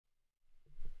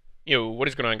Yo, what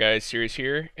is going on guys? Series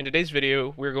here. In today's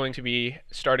video, we're going to be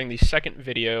starting the second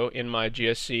video in my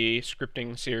GSC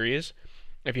scripting series.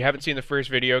 If you haven't seen the first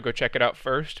video, go check it out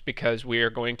first because we are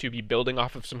going to be building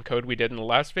off of some code we did in the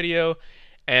last video,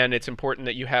 and it's important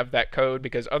that you have that code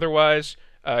because otherwise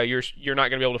you're not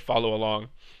going to be able to follow along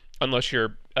unless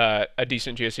you're a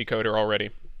decent GSC coder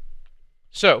already.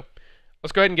 So,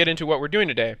 let's go ahead and get into what we're doing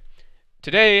today.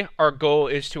 Today, our goal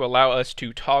is to allow us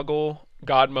to toggle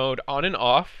God mode on and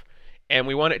off, and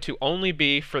we want it to only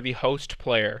be for the host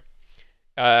player.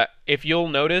 If you'll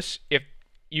notice, if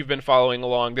you've been following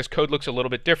along, this code looks a little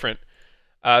bit different.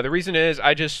 The reason is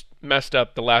I just messed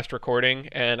up the last recording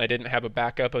and I didn't have a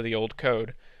backup of the old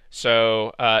code.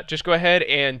 So just go ahead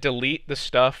and delete the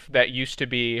stuff that used to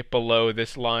be below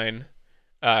this line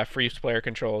for use player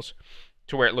controls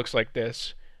to where it looks like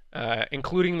this,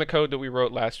 including the code that we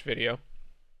wrote last video.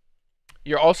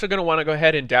 You're also going to want to go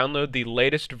ahead and download the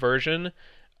latest version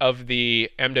of the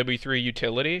MW3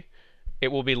 utility. It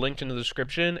will be linked in the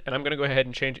description, and I'm going to go ahead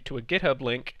and change it to a GitHub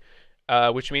link,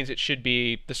 which means it should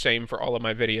be the same for all of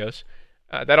my videos.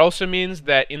 That also means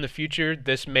that in the future,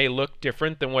 this may look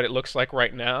different than what it looks like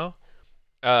right now,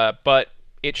 but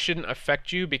it shouldn't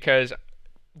affect you because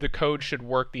the code should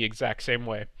work the exact same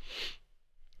way.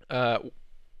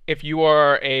 If you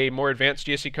are a more advanced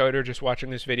GSC coder just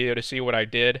watching this video to see what I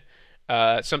did,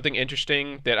 something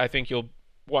interesting that I think you'll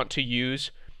want to use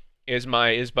is my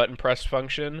isButtonPressed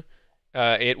function.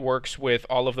 It works with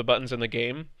all of the buttons in the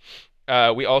game.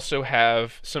 We also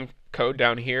have some code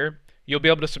down here. You'll be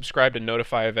able to subscribe to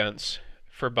notify events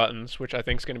for buttons, which I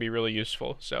think is going to be really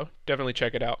useful. So definitely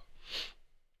check it out.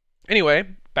 Anyway,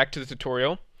 back to the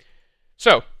tutorial.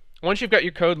 So once you've got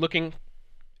your code looking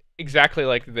exactly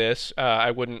like this,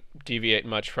 I wouldn't deviate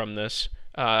much from this.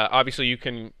 Obviously, you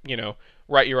can,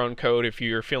 write your own code if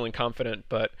you're feeling confident,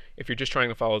 but if you're just trying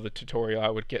to follow the tutorial, I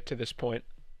would get to this point.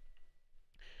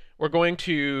 We're going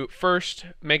to first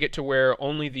make it to where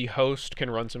only the host can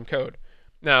run some code.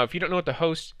 Now, if you don't know what the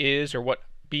host is or what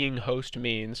being host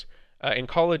means, in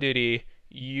Call of Duty,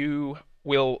 you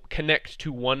will connect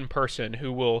to one person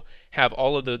who will have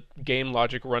all of the game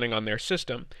logic running on their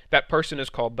system. That person is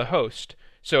called the host.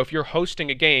 So if you're hosting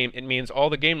a game, it means all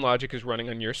the game logic is running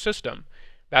on your system.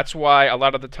 That's why a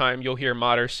lot of the time you'll hear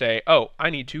modders say, oh, I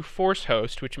need to force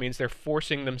host, which means they're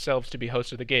forcing themselves to be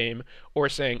host of the game, or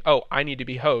saying, oh, I need to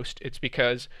be host. It's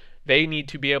because they need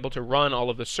to be able to run all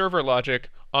of the server logic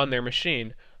on their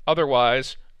machine.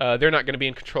 Otherwise, they're not going to be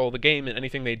in control of the game, and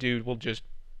anything they do will just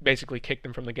basically kick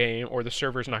them from the game, or the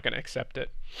server's not going to accept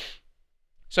it.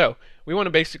 So we want to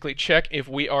basically check if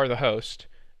we are the host.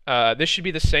 This should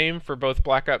be the same for both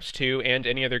Black Ops 2 and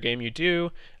any other game you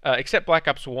do, except Black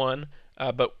Ops 1.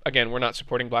 But again, we're not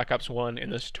supporting Black Ops 1 in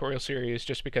this tutorial series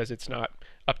just because it's not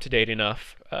up to date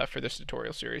enough for this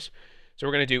tutorial series. So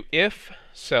we're going to do if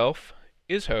self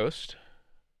is host.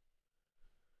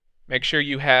 Make sure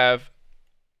you have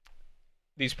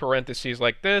these parentheses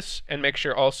like this, and make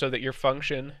sure also that your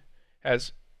function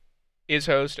has is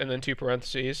host and then two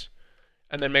parentheses,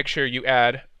 and then make sure you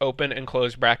add open and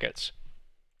close brackets.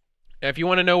 Now, if you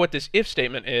want to know what this if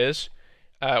statement is,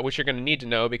 which you're going to need to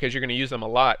know because you're going to use them a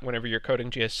lot whenever you're coding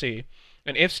GSC.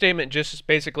 An if statement just is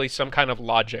basically some kind of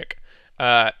logic.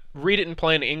 Read it in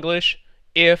plain English.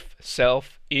 If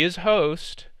self is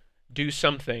host, do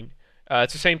something.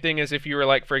 It's the same thing as if you were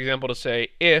like, for example, to say,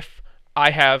 if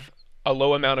I have a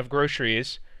low amount of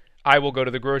groceries, I will go to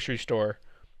the grocery store.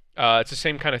 It's the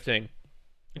same kind of thing.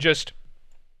 Just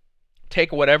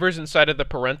take whatever's inside of the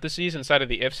parentheses inside of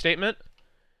the if statement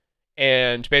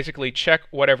and basically check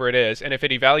whatever it is. And if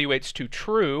it evaluates to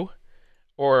true,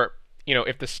 or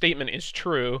if the statement is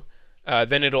true,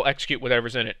 then it'll execute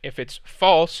whatever's in it. If it's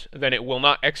false, then it will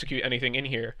not execute anything in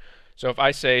here. So if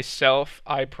I say self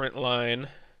iPrintLine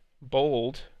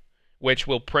bold, which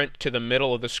will print to the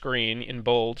middle of the screen in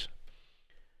bold,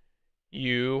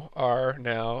 you are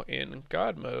now in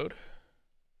God mode,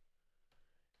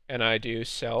 and I do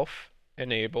self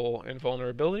enable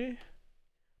invulnerability.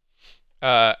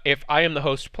 If I am the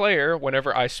host player,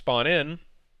 whenever I spawn in,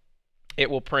 it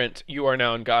will print you are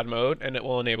now in God mode, and it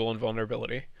will enable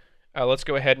invulnerability. Let's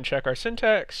go ahead and check our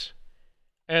syntax,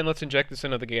 and let's inject this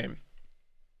into the game.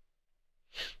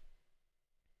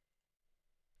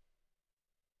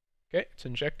 Okay, it's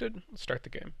injected. Let's start the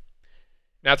game.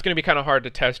 Now it's going to be kind of hard to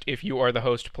test if you are the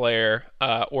host player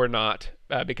or not,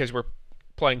 because we're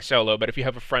playing solo, but if you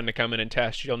have a friend to come in and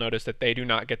test, you'll notice that they do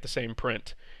not get the same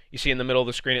print. You see in the middle of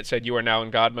the screen it said you are now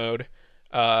in God mode,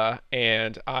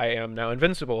 and I am now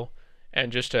invincible.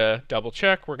 And just to double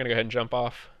check, we're going to go ahead and jump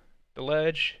off the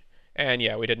ledge, and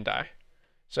yeah, we didn't die.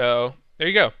 So there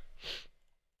you go.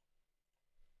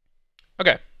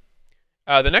 Okay,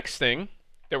 the next thing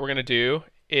that we're going to do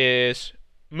is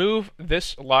move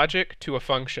this logic to a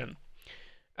function.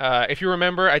 If you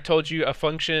remember, I told you a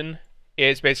function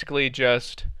is basically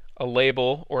just a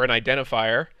label or an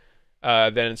identifier,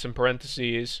 then some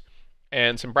parentheses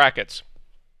and some brackets.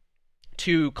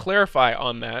 To clarify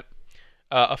on that,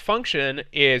 a function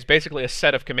is basically a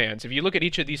set of commands. If you look at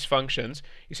each of these functions,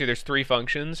 you see there's 3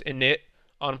 functions: init,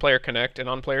 onPlayerConnect, and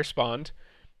onPlayerSpawned.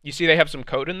 You see they have some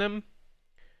code in them.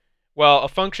 Well, a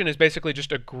function is basically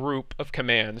just a group of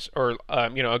commands, or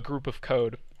a group of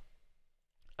code,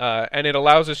 and it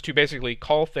allows us to basically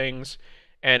call things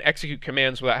and execute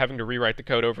commands without having to rewrite the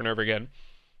code over and over again.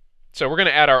 So we're going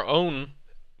to add our own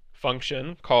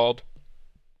function called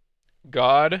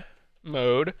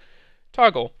Godmode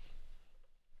toggle.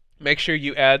 Make sure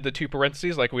you add the 2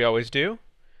 parentheses like we always do,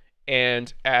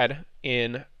 and add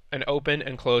in an open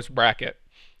and close bracket.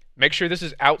 Make sure this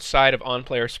is outside of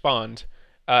onPlayerSpawned,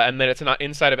 and that it's not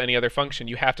inside of any other function.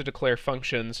 You have to declare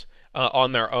functions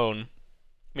on their own,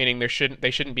 meaning they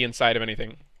shouldn't be inside of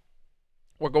anything.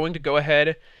 We're going to go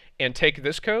ahead and take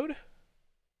this code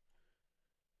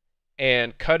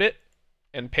and cut it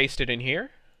and paste it in here.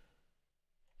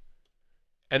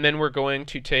 And then we're going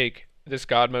to take this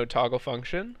Godmode toggle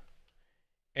function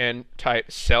and type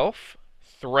self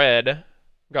thread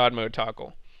Godmode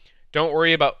toggle. Don't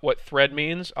worry about what thread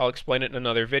means. I'll explain it in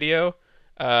another video.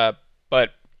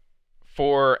 But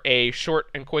for a short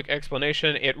and quick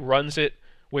explanation, it runs it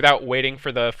without waiting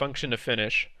for the function to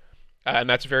finish. And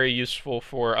that's very useful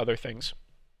for other things.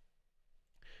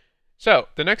 So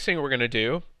the next thing we're going to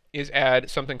do is add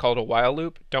something called a while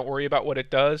loop. Don't worry about what it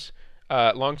does.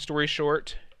 Long story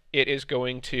short, it is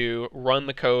going to run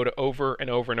the code over and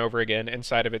over and over again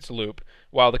inside of its loop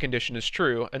while the condition is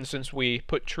true. And since we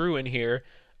put true in here,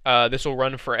 this will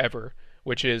run forever,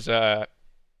 which is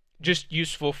just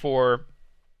useful for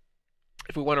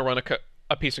if we want to run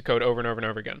a piece of code over and over and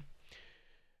over again.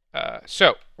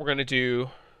 So we're going to do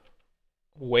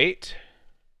wait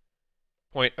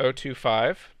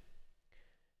 0.025.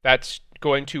 That's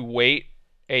going to wait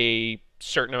a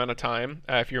certain amount of time,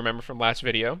 if you remember from last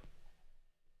video.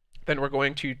 Then we're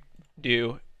going to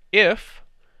do if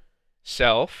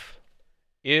self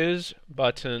is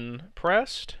button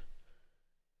pressed,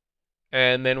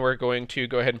 and then we're going to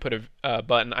go ahead and put a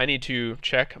button. I need to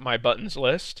check my buttons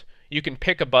list. You can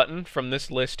pick a button from this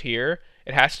list here.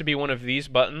 It has to be one of these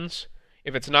buttons.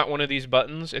 If it's not one of these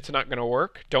buttons, it's not going to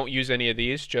work. Don't use any of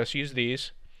these, just use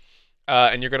these.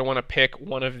 And you're going to want to pick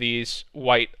one of these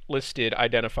white listed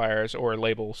identifiers or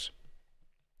labels.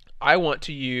 I want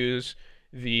to use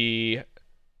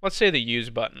let's say the use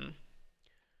button.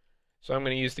 So I'm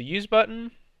going to use the use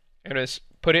button and just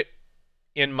put it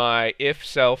in my if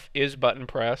self is button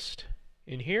pressed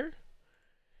in here.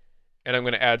 And I'm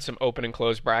going to add some open and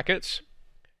close brackets.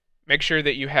 Make sure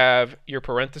that you have your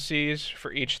parentheses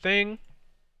for each thing.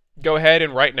 Go ahead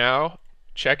and right now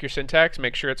check your syntax,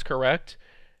 make sure it's correct,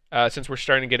 since we're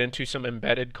starting to get into some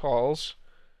embedded calls.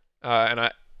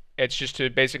 It's just to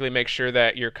basically make sure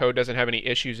that your code doesn't have any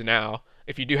issues now.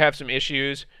 If you do have some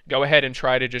issues, go ahead and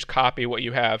try to just copy what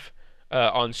you have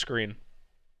on screen.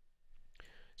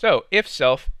 So if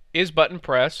self is button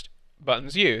pressed,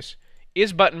 buttons use.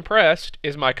 Is button pressed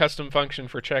is my custom function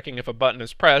for checking if a button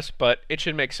is pressed, but it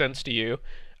should make sense to you.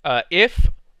 If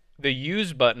the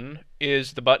use button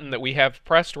is the button that we have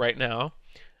pressed right now,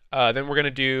 then we're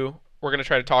going to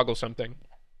try to toggle something.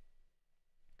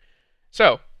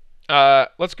 So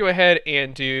let's go ahead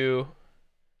and do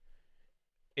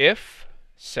if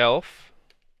self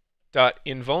dot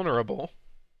invulnerable,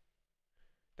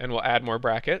 then we'll add more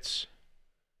brackets,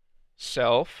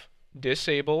 self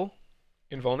disable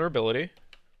invulnerability,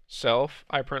 self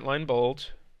I print line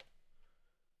bold.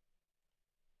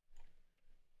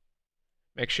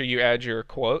 Make sure you add your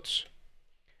quotes.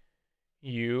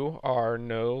 You are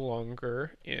no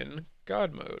longer in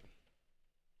God mode.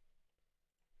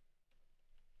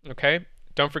 Okay,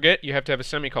 don't forget you have to have a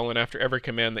semicolon after every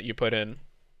command that you put in.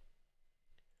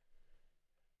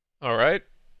 All right,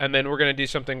 and then we're going to do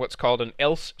something what's called an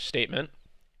else statement.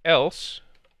 Else,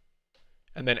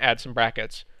 and then add some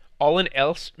brackets. All an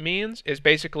else means is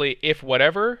basically if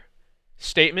whatever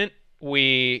statement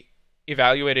we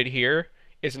evaluated here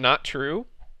is not true,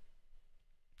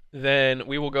 then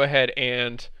we will go ahead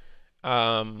and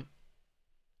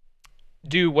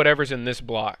do whatever's in this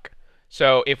block.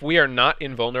 So if we are not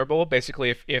invulnerable,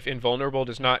 basically if invulnerable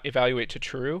does not evaluate to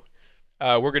true,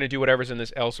 we're going to do whatever's in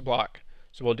this else block.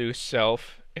 So we'll do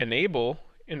self enable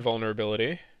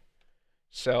invulnerability,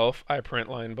 self I print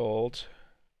line bold.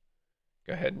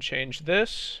 Go ahead and change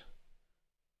this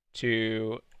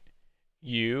to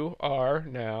You are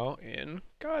now in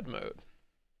God mode.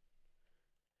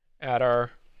 Add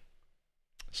our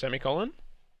semicolon.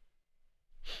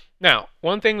 Now,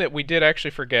 one thing that we did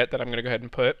actually forget that I'm going to go ahead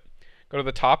and put, go to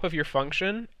the top of your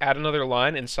function, add another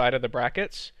line inside of the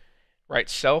brackets, write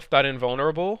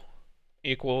self.invulnerable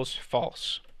equals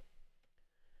false.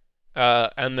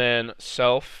 And then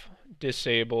self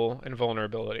disable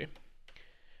invulnerability.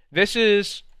 This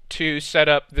is to set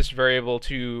up this variable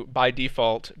to, by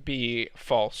default, be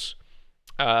false.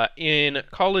 In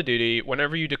Call of Duty,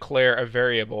 whenever you declare a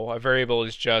variable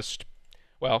is just,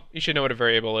 well, you should know what a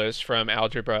variable is from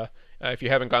algebra. If you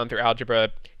haven't gone through algebra,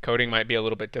 coding might be a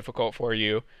little bit difficult for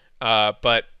you,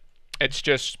 but it's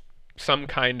just some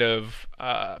kind of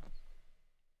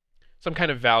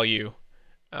value.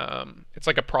 It's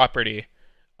like a property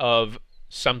of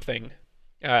something.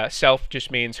 Self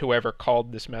just means whoever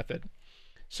called this method.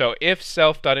 So if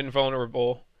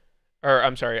self.invulnerable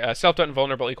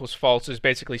equals false is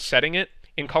basically setting it.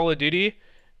 In Call of Duty,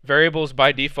 variables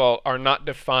by default are not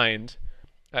defined.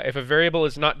 If a variable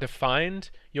is not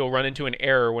defined, you'll run into an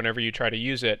error whenever you try to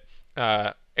use it,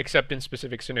 except in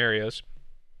specific scenarios.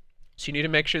 So you need to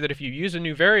make sure that if you use a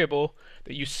new variable,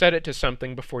 that you set it to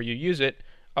something before you use it.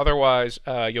 Otherwise,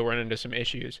 you'll run into some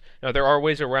issues. Now, there are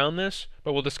ways around this,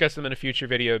 but we'll discuss them in a future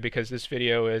video because this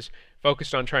video is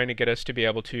focused on trying to get us to be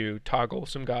able to toggle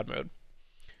some God mode.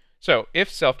 So,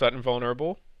 if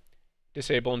self.invulnerable,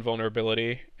 disable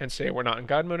invulnerability and say we're not in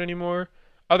God mode anymore.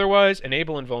 Otherwise,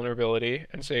 enable invulnerability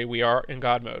and say we are in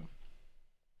God mode.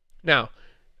 Now,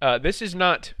 this is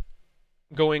not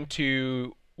going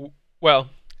to, well,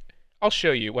 I'll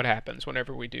show you what happens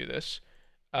whenever we do this.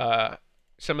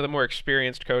 Some of the more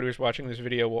experienced coders watching this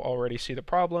video will already see the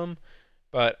problem,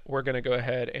 but we're going to go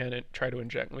ahead and try to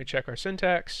inject. Let me check our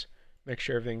syntax, make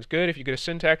sure everything's good. If you get a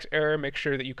syntax error, make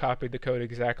sure that you copied the code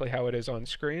exactly how it is on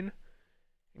screen.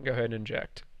 And go ahead and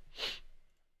inject.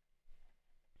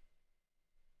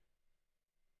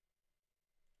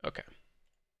 Okay.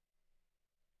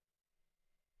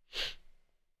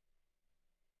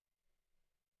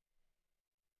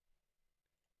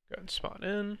 Go ahead and spawn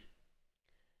in.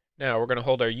 Now we're going to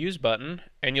hold our use button,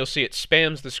 and you'll see it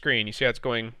spams the screen. You see how it's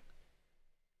going,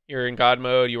 you're in God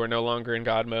mode, you are no longer in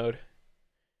God mode.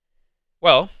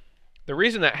 Well, the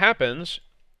reason that happens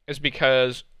is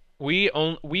because we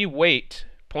wait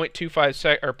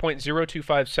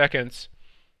 0.025 seconds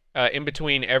in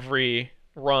between every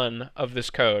run of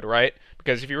this code, right?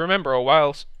 Because if you remember, a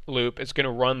while loop is going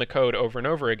to run the code over and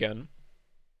over again.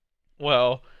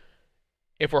 Well,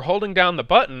 if we're holding down the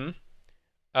button,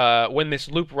 when this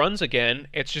loop runs again,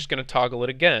 it's just going to toggle it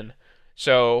again.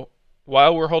 So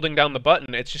while we're holding down the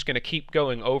button, it's just going to keep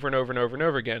going over and over and over and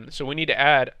over again. So we need to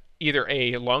add either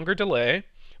a longer delay,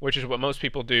 which is what most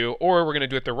people do, or we're going to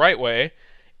do it the right way,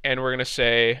 and we're going to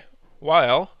say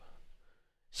while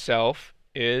self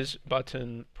is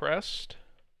button pressed,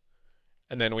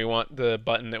 and then we want the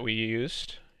button that we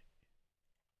used,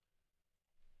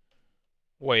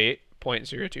 wait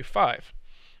 0.025.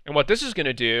 And what this is going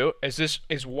to do is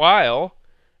while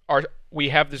we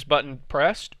have this button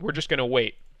pressed, we're just going to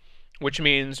wait, which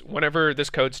means whenever this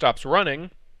code stops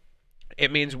running,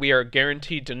 it means we are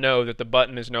guaranteed to know that the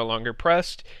button is no longer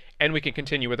pressed, and we can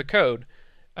continue with the code.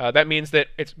 That means that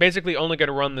it's basically only going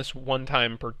to run this one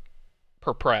time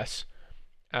per press.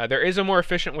 There is a more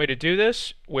efficient way to do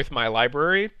this with my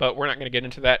library, but we're not going to get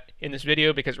into that in this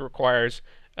video because it requires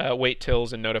wait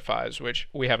tills and notifies, which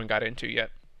we haven't got into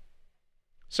yet.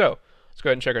 So let's go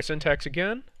ahead and check our syntax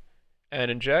again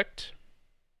and inject.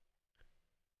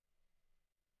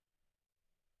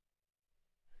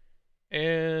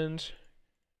 And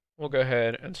we'll go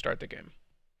ahead and start the game.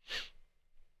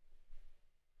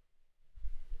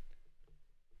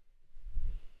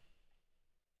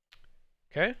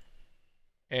 Okay.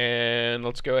 And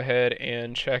let's go ahead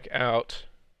and check out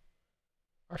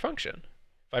our function.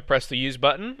 If I press the use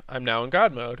button, I'm now in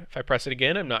God mode. If I press it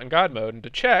again, I'm not in God mode. And to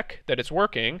check that it's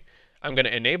working, I'm going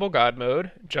to enable God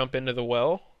mode, jump into the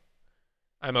well.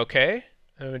 I'm okay.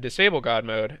 I'm going to disable God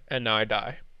mode, and now I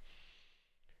die.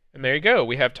 And there you go.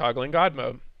 We have toggling God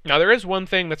mode. Now, there is one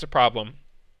thing that's a problem.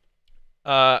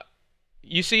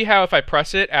 You see how if I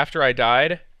press it after I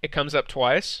died, it comes up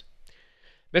twice?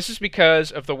 This is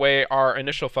because of the way our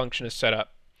initial function is set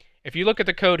up. If you look at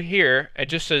the code here, it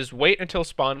just says wait until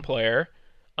spawn player,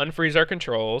 unfreeze our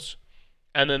controls,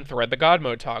 and then thread the God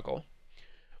mode toggle.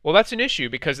 Well, that's an issue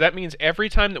because that means every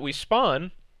time that we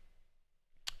spawn,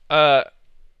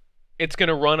 it's going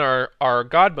to run our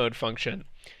God mode function,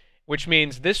 which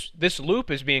means this loop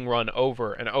is being run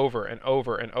over and over and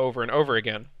over and over and over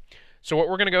again. So what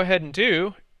we're going to go ahead and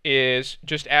do is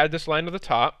just add this line to the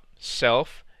top,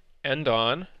 self end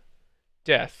on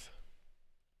death.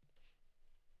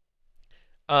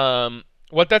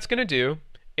 What that's going to do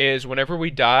is whenever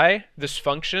we die, this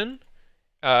function,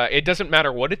 it doesn't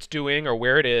matter what it's doing or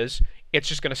where it is, it's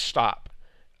just going to stop.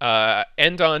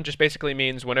 End on just basically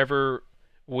means whenever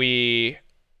we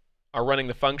are running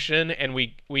the function and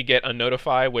we get a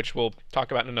notify, which we'll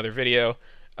talk about in another video,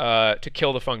 to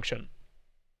kill the function.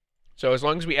 So as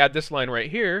long as we add this line right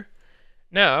here,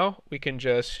 now we can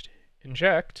just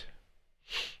inject.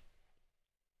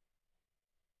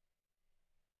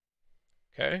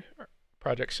 Okay,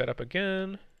 project set up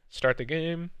again, start the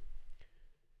game.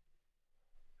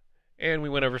 And we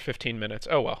went over 15 minutes.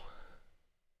 Oh well.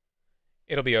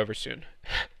 It'll be over soon.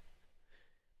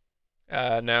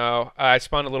 Now, I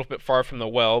spawned a little bit far from the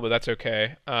well, but that's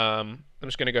okay. I'm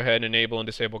just going to go ahead and enable and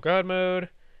disable God mode,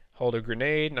 hold a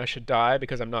grenade, and I should die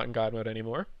because I'm not in God mode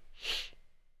anymore.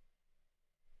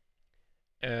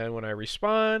 And when I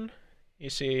respawn,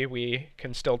 you see we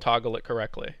can still toggle it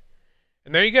correctly.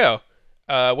 And there you go.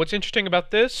 What's interesting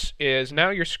about this is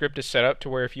now your script is set up to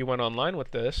where if you went online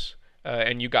with this,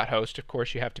 and you got host, of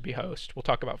course you have to be host. We'll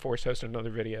talk about force host in another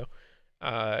video.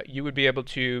 You would be able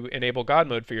to enable God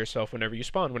mode for yourself whenever you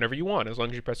spawn, whenever you want, as long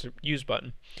as you press the use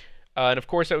button. And of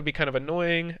course that would be kind of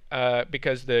annoying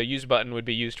because the use button would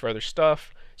be used for other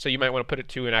stuff, so you might want to put it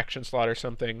to an action slot or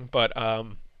something. But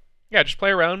yeah, just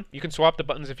play around. You can swap the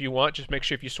buttons if you want. Just make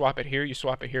sure if you swap it here, you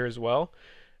swap it here as well.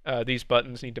 These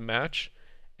buttons need to match.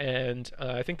 And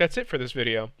I think that's it for this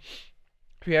video.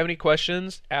 If you have any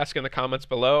questions, ask in the comments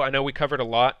below. I know we covered a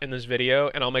lot in this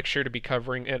video, and I'll make sure to be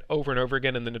covering it over and over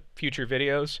again in the future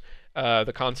videos,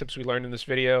 the concepts we learned in this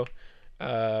video.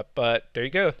 But there you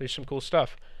go. There's some cool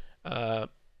stuff. I've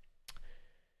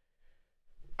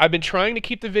been trying to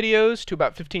keep the videos to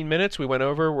about 15 minutes. We went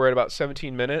over. We're at about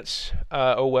 17 minutes.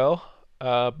 Oh well.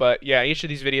 But yeah, each of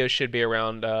these videos should be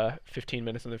around 15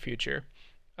 minutes in the future.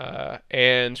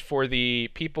 And for the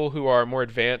people who are more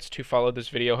advanced who followed this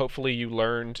video, hopefully you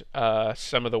learned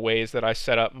some of the ways that I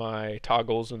set up my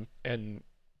toggles and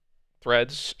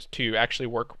threads to actually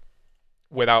work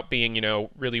without being, you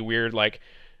know, really weird, like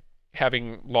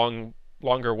having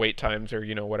longer wait times or,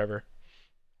 you know, whatever.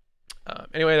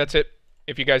 Anyway, that's it.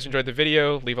 If you guys enjoyed the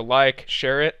video, leave a like,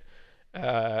 share it,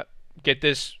 get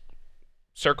this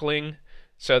circling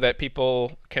so that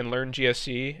people can learn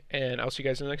GSC, and I'll see you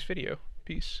guys in the next video.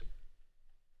 Peace.